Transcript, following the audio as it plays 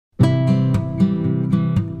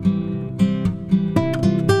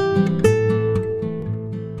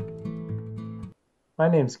My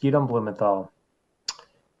name is Gideon Blumenthal,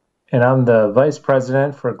 and I'm the Vice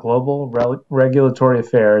President for Global Regulatory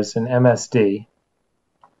Affairs in MSD,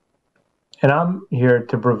 and I'm here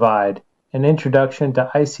to provide an introduction to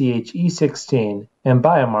ICH E16 and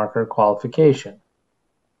biomarker qualification.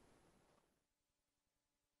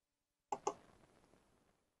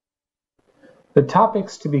 The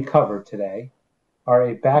topics to be covered today are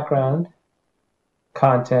a background,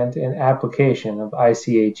 content, and application of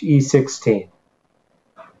ICH E16.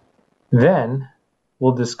 Then,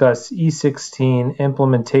 we'll discuss E16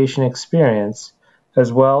 implementation experience,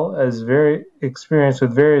 as well as experience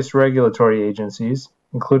with various regulatory agencies,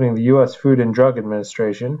 including the U.S. Food and Drug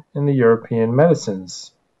Administration and the European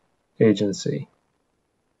Medicines Agency.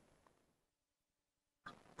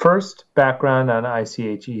 First, background on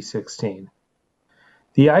ICH E16.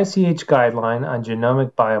 The ICH guideline on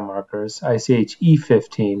genomic biomarkers, ICH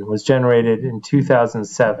E15, was generated in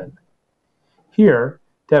 2007. Here,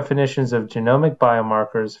 definitions of genomic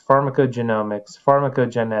biomarkers, pharmacogenomics,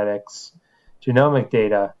 pharmacogenetics, genomic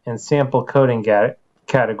data, and sample coding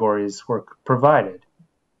categories were provided.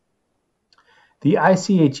 The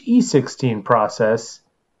ICH E16 process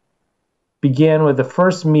began with the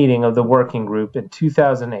first meeting of the working group in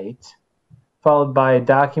 2008, followed by a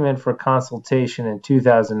document for consultation in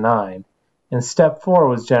 2009, and Step 4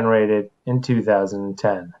 was generated in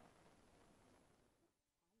 2010.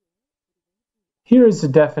 Here is the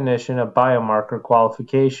definition of biomarker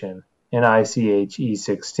qualification in ICH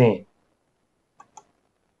E16.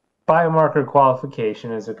 Biomarker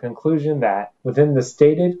qualification is a conclusion that, within the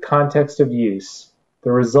stated context of use,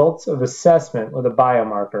 the results of assessment with a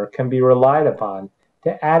biomarker can be relied upon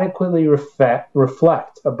to adequately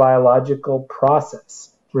reflect a biological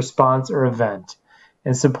process, response, or event,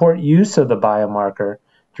 and support use of the biomarker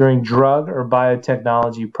during drug or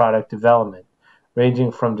biotechnology product development,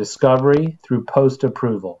 ranging from discovery through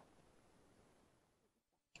post-approval.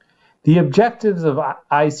 The objectives of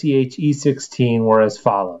ICH E16 were as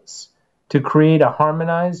follows: to create a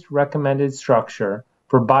harmonized recommended structure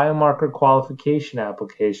for biomarker qualification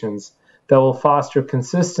applications that will foster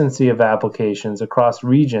consistency of applications across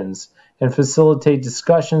regions and facilitate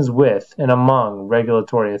discussions with and among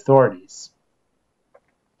regulatory authorities.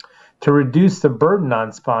 To reduce the burden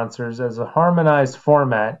on sponsors, as a harmonized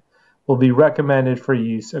format will be recommended for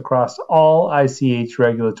use across all ICH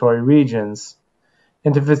regulatory regions,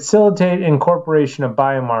 and to facilitate incorporation of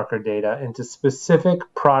biomarker data into specific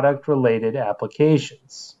product-related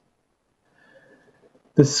applications.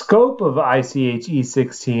 The scope of ICH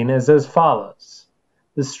E16 is as follows.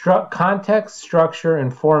 The context, structure,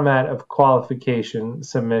 and format of qualification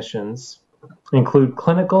submissions include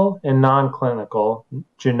clinical and non-clinical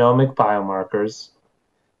genomic biomarkers,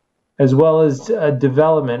 as well as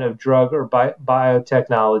development of drug or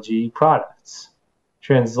biotechnology products,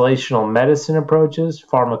 translational medicine approaches,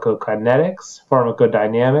 pharmacokinetics,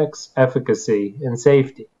 pharmacodynamics, efficacy, and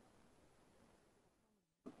safety.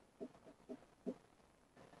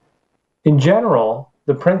 In general,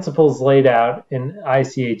 the principles laid out in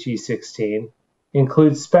ICH E16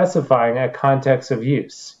 include specifying a context of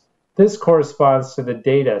use. This corresponds to the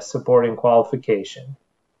data supporting qualification.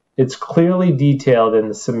 It's clearly detailed in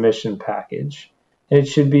the submission package, and it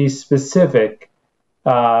should be specific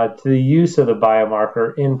to the use of the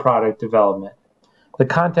biomarker in product development. The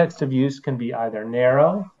context of use can be either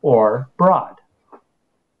narrow or broad.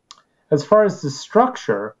 As far as the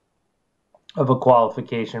structure of a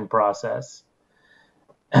qualification process,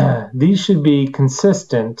 these should be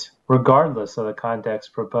consistent regardless of the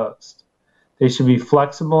context proposed. They should be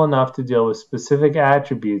flexible enough to deal with specific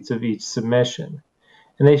attributes of each submission,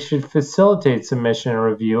 and they should facilitate submission and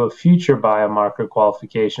review of future biomarker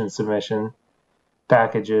qualification submission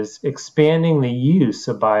packages, expanding the use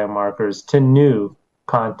of biomarkers to new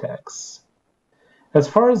contexts. As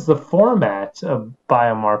far as the format of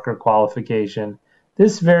biomarker qualification,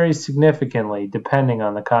 this varies significantly depending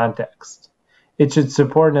on the context. It should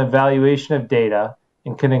support an evaluation of data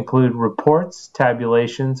and can include reports,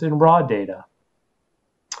 tabulations, and raw data.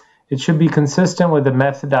 It should be consistent with the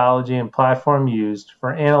methodology and platform used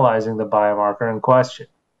for analyzing the biomarker in question.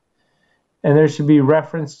 And there should be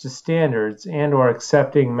reference to standards and/or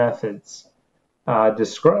accepting methods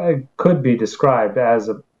could be described as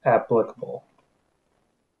applicable.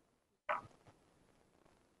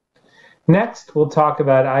 Next, we'll talk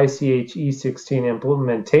about ICH E16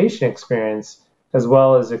 implementation experience, as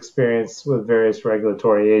well as experience with various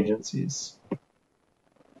regulatory agencies.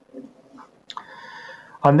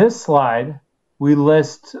 On this slide, we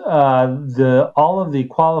list all of the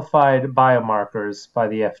qualified biomarkers by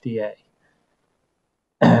the FDA.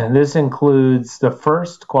 This includes the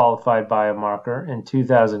first qualified biomarker in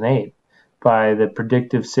 2008 by the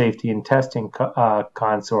Predictive Safety and Testing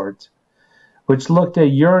Consort, which looked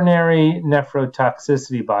at urinary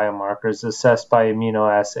nephrotoxicity biomarkers assessed by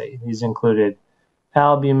immunoassay. These included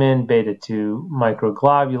albumin, beta-2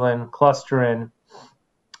 microglobulin, clusterin,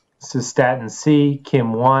 cystatin C,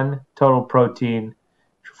 KIM1, total protein,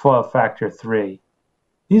 trefoil factor 3.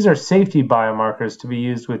 These are safety biomarkers to be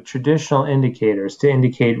used with traditional indicators to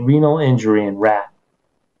indicate renal injury in rat.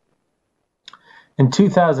 In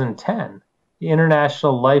 2010, the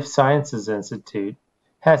International Life Sciences Institute,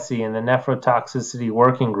 HESI, and the Nephrotoxicity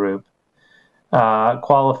Working Group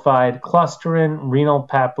qualified clusterin renal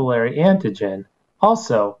papillary antigen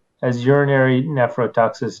also as urinary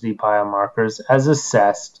nephrotoxicity biomarkers as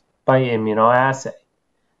assessed by immunoassay.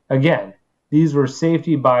 Again, these were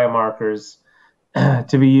safety biomarkers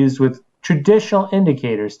to be used with traditional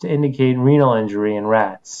indicators to indicate renal injury in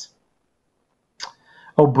rats.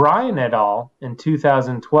 O'Brien et al. In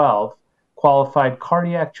 2012 qualified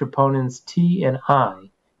cardiac troponins T and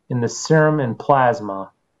I in the serum and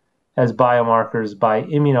plasma as biomarkers by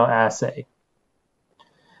immunoassay.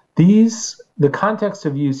 The context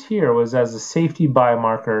of use here was as a safety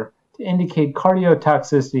biomarker to indicate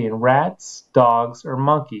cardiotoxicity in rats, dogs, or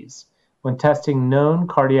monkeys when testing known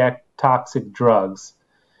cardiac toxic drugs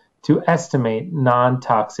to estimate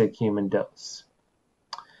non-toxic human dose.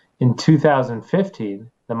 In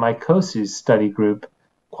 2015, the mycosis study group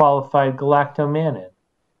qualified galactomannan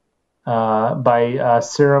by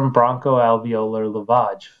serum bronchoalveolar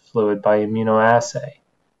lavage fluid by immunoassay.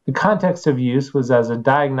 The context of use was as a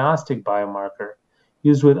diagnostic biomarker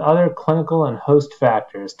used with other clinical and host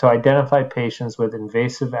factors to identify patients with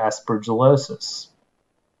invasive aspergillosis.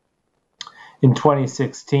 In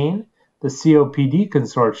 2016, the COPD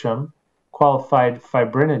consortium qualified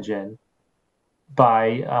fibrinogen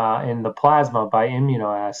in the plasma by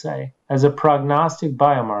immunoassay as a prognostic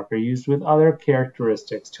biomarker used with other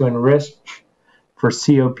characteristics to enrich for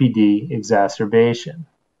COPD exacerbation.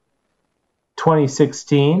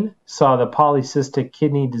 2016 saw the Polycystic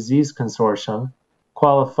Kidney Disease Consortium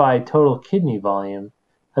qualify total kidney volume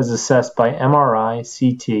as assessed by MRI,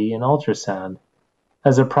 CT, and ultrasound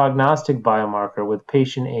as a prognostic biomarker with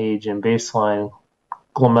patient age and baseline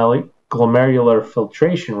glomerular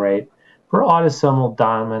filtration rate for autosomal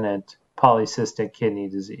dominant polycystic kidney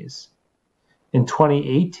disease. In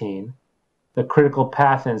 2018, the Critical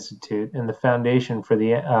Path Institute and the Foundation for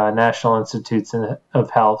the National Institutes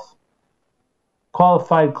of Health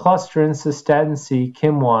qualified clusterin, cystatin C,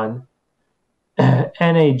 KIM1, NAG,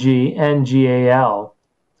 NGAL,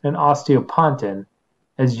 and osteopontin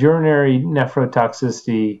as urinary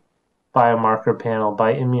nephrotoxicity biomarker panel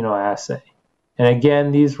by immunoassay. And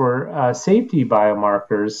again, these were safety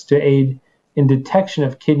biomarkers to aid in detection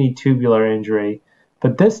of kidney tubular injury,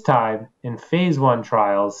 but this time in phase 1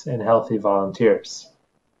 trials in healthy volunteers.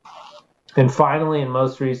 And finally, and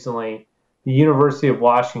most recently, the University of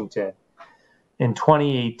Washington in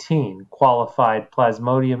 2018 qualified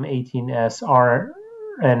Plasmodium 18S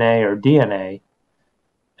RNA or DNA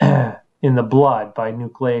in the blood by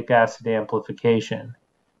nucleic acid amplification.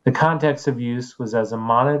 The context of use was as a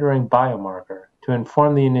monitoring biomarker to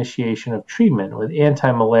inform the initiation of treatment with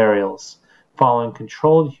antimalarials following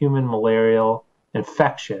controlled human malarial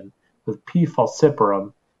infection with P.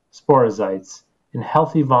 falciparum sporozoites in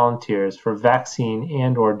healthy volunteers for vaccine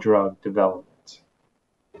and/or drug development.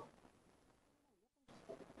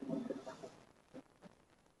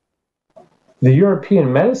 The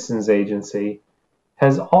European Medicines Agency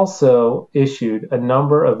has also issued a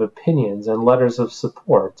number of opinions and letters of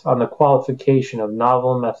support on the qualification of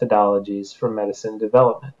novel methodologies for medicine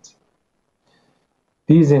development.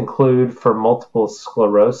 These include for multiple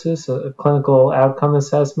sclerosis, a clinical outcome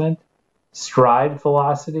assessment, stride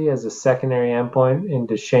velocity as a secondary endpoint in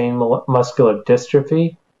Duchenne muscular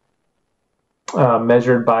dystrophy,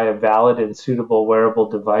 measured by a valid and suitable wearable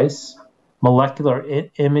device, molecular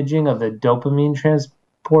imaging of the dopamine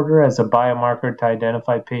transporter as a biomarker to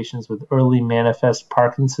identify patients with early manifest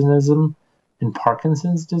Parkinsonism and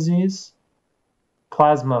Parkinson's disease,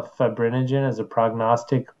 plasma fibrinogen as a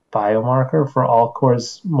prognostic biomarker for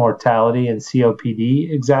all-cause mortality and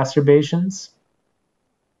COPD exacerbations,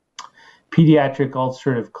 pediatric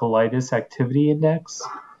ulcerative colitis activity index,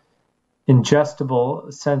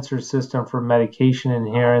 ingestible sensor system for medication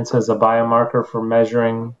adherence as a biomarker for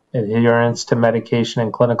measuring adherence to medication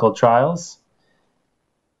in clinical trials,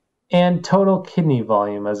 and total kidney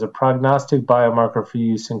volume as a prognostic biomarker for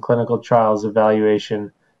use in clinical trials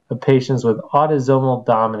evaluation of patients with autosomal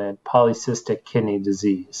dominant polycystic kidney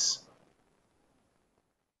disease.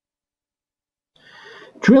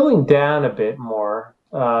 Drilling down a bit more,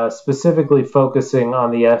 specifically focusing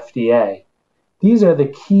on the FDA, these are the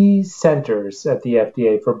key centers at the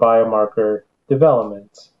FDA for biomarker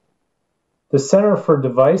development. The Center for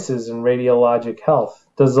Devices and Radiologic Health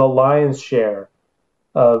does the lion's share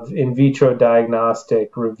of in vitro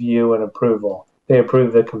diagnostic review and approval. They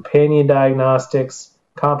approve the companion diagnostics,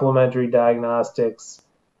 complementary diagnostics,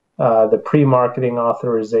 the pre-marketing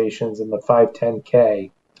authorizations, and the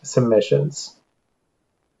 510K submissions.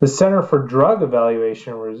 The Center for Drug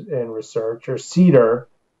Evaluation and Research, or CDER,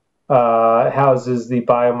 houses the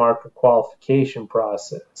biomarker qualification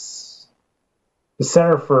process. The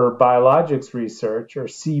Center for Biologics Research, or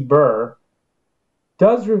CBER,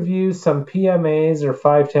 does review some PMAs or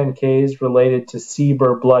 510Ks related to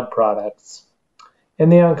CBER blood products.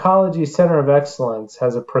 And the Oncology Center of Excellence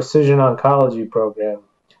has a precision oncology program,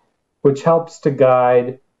 which helps to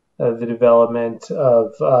guide the development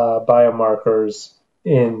of biomarkers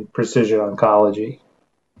in precision oncology.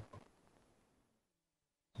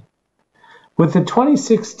 With the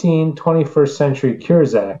 2016 21st Century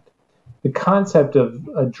Cures Act, the concept of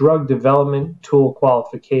a drug development tool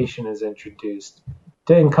qualification is introduced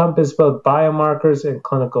to encompass both biomarkers and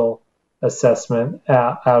clinical assessment,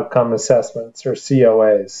 outcome assessments, or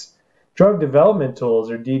COAs. Drug development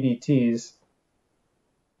tools, or DDTs,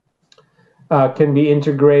 can be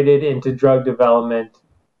integrated into drug development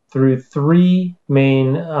through three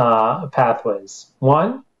main pathways.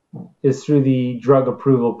 One is through the drug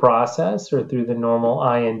approval process, or through the normal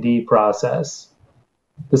IND process.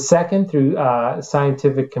 The second through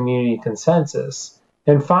scientific community consensus.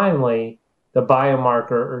 And finally, the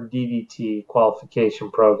biomarker or DDT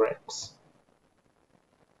qualification programs.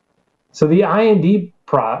 So the IND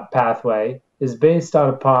pathway is based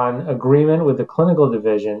upon agreement with the clinical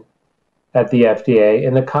division at the FDA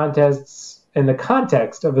in the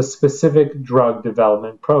context of a specific drug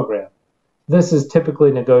development program. This is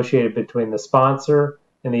typically negotiated between the sponsor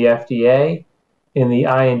and the FDA. In the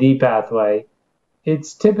IND pathway,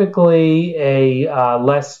 it's typically a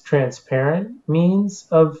less transparent means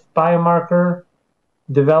of biomarker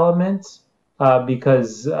development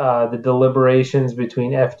because the deliberations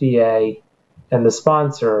between FDA and the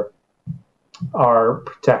sponsor are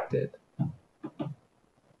protected.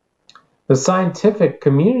 The scientific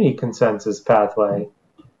community consensus pathway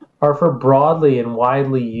are for broadly and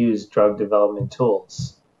widely used drug development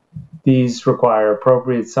tools. These require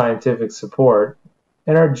appropriate scientific support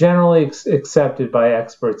and are generally accepted by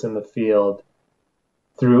experts in the field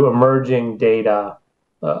through emerging data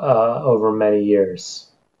over many years.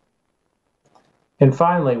 And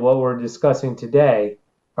finally, what we're discussing today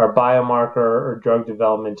are biomarker or drug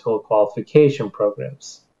development tool qualification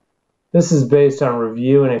programs. This is based on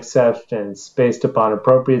review and acceptance based upon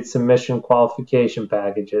appropriate submission qualification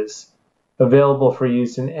packages available for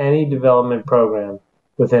use in any development program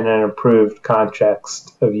within an approved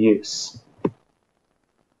context of use.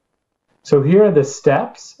 So here are the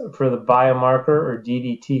steps for the biomarker or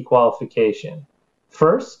DDT qualification.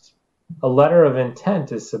 First, a letter of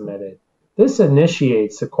intent is submitted. This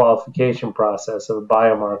initiates the qualification process of a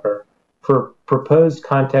biomarker for proposed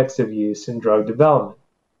context of use in drug development.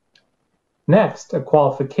 Next, a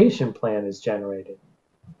qualification plan is generated.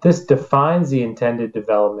 This defines the intended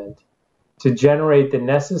development to generate the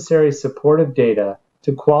necessary supportive data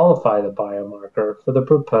to qualify the biomarker for the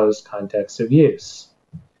proposed context of use.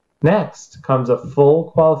 Next comes a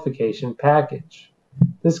full qualification package.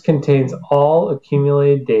 This contains all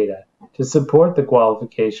accumulated data to support the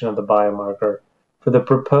qualification of the biomarker for the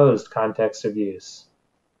proposed context of use.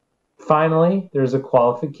 Finally, there's a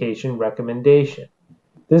qualification recommendation.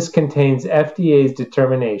 This contains FDA's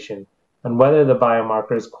determination on whether the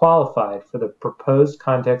biomarker is qualified for the proposed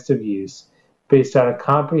context of use based on a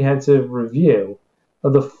comprehensive review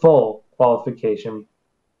of the full qualification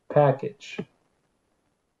package.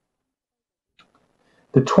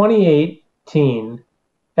 The 2018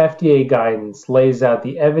 FDA guidance lays out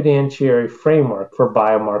the evidentiary framework for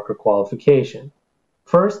biomarker qualification.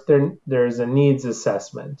 First, there is a needs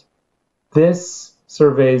assessment. This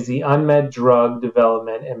surveys the unmet drug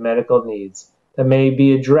development and medical needs that may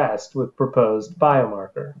be addressed with proposed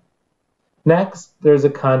biomarker. Next, there's a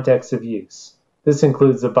context of use. This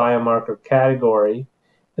includes the biomarker category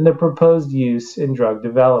and the proposed use in drug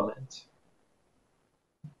development.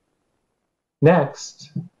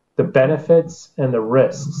 Next, the benefits and the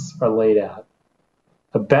risks are laid out.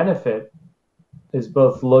 A benefit is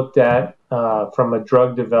both looked at from a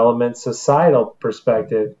drug development societal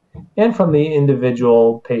perspective and from the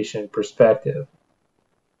individual patient perspective.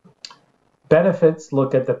 Benefits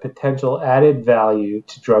look at the potential added value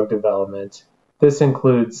to drug development. This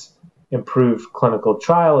includes improved clinical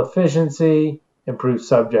trial efficiency, improved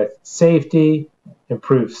subject safety,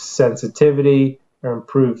 improved sensitivity, or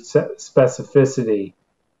improved specificity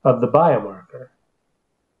of the biomarker.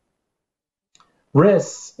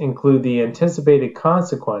 Risks include the anticipated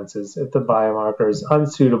consequences if the biomarker is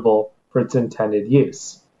unsuitable for its intended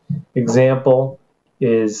use. Example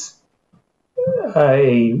is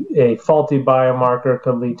a faulty biomarker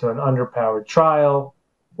could lead to an underpowered trial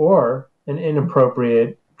or an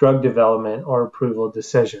inappropriate drug development or approval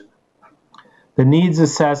decision. The needs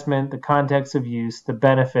assessment, the context of use, the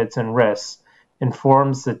benefits and risks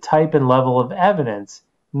informs the type and level of evidence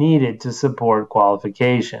needed to support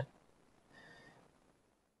qualification.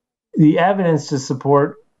 The evidence to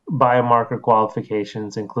support biomarker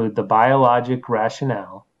qualifications include the biologic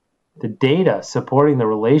rationale, the data supporting the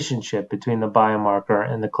relationship between the biomarker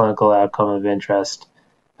and the clinical outcome of interest,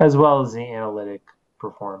 as well as the analytic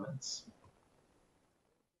performance.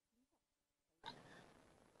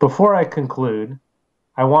 Before I conclude,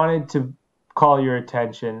 I wanted to call your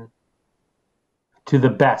attention to the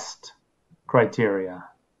BEST criteria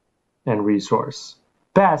and resource.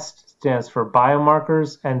 BEST stands for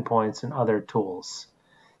Biomarkers, Endpoints, and Other Tools.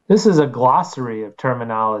 This is a glossary of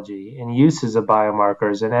terminology and uses of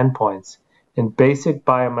biomarkers and endpoints in basic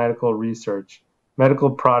biomedical research, medical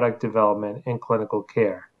product development, and clinical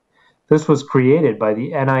care. This was created by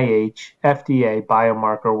the NIH FDA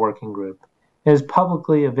Biomarker Working Group and is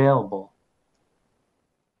publicly available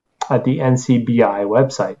at the NCBI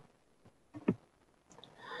website.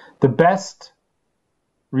 The BEST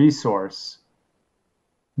resource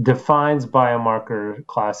defines biomarker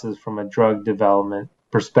classes from a drug development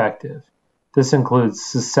perspective. This includes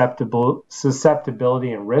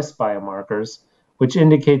susceptibility and risk biomarkers, which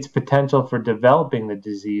indicates potential for developing the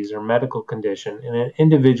disease or medical condition in an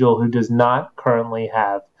individual who does not currently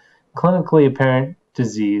have clinically apparent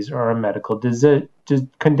disease or a medical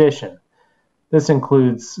condition. This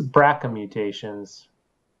includes BRCA mutations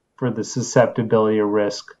for the susceptibility or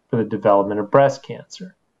risk for the development of breast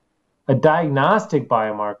cancer. A diagnostic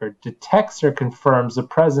biomarker detects or confirms the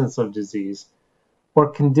presence of disease or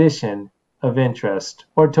condition of interest,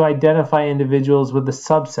 or to identify individuals with a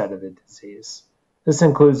subset of the disease. This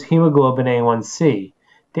includes hemoglobin A1C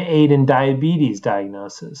to aid in diabetes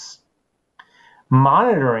diagnosis.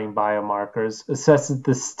 Monitoring biomarkers assesses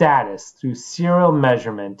the status through serial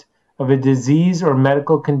measurement of a disease or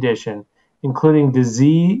medical condition, including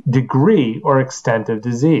disease, degree or extent of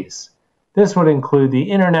disease. This would include the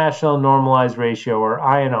International Normalized Ratio, or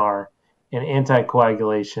INR, and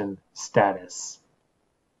anticoagulation status.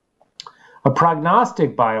 A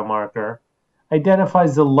prognostic biomarker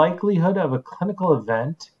identifies the likelihood of a clinical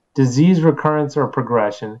event, disease recurrence or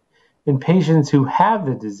progression in patients who have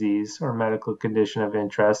the disease or medical condition of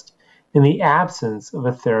interest in the absence of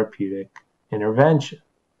a therapeutic intervention.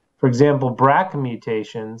 For example, BRCA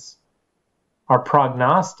mutations are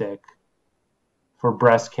prognostic for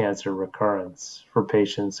breast cancer recurrence for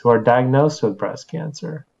patients who are diagnosed with breast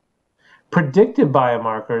cancer. Predictive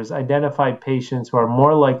biomarkers identify patients who are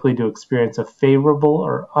more likely to experience a favorable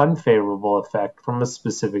or unfavorable effect from a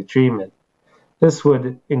specific treatment. This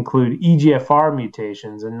would include EGFR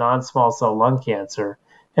mutations in non-small cell lung cancer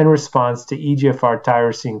in response to EGFR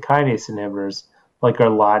tyrosine kinase inhibitors like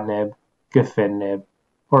erlotinib, gefitinib,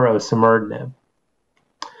 or osimertinib.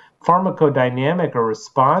 Pharmacodynamic or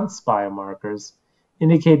response biomarkers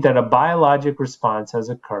indicate that a biologic response has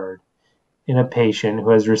occurred in a patient who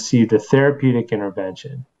has received a therapeutic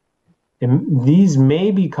intervention. And these may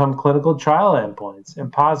become clinical trial endpoints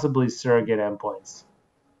and possibly surrogate endpoints.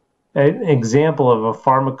 An example of a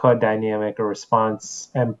pharmacodynamic or response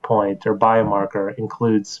endpoint or biomarker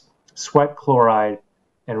includes sweat chloride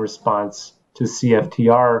and response to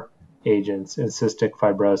CFTR agents in cystic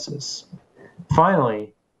fibrosis.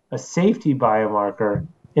 Finally, a safety biomarker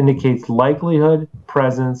indicates likelihood,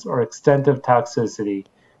 presence, or extent of toxicity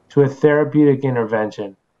to a therapeutic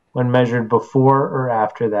intervention when measured before or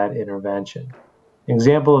after that intervention. An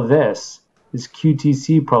example of this is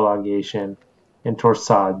QTc prolongation in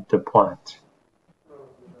torsade de pointe.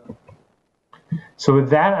 So with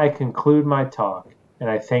that, I conclude my talk, and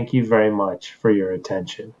I thank you very much for your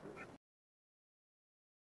attention.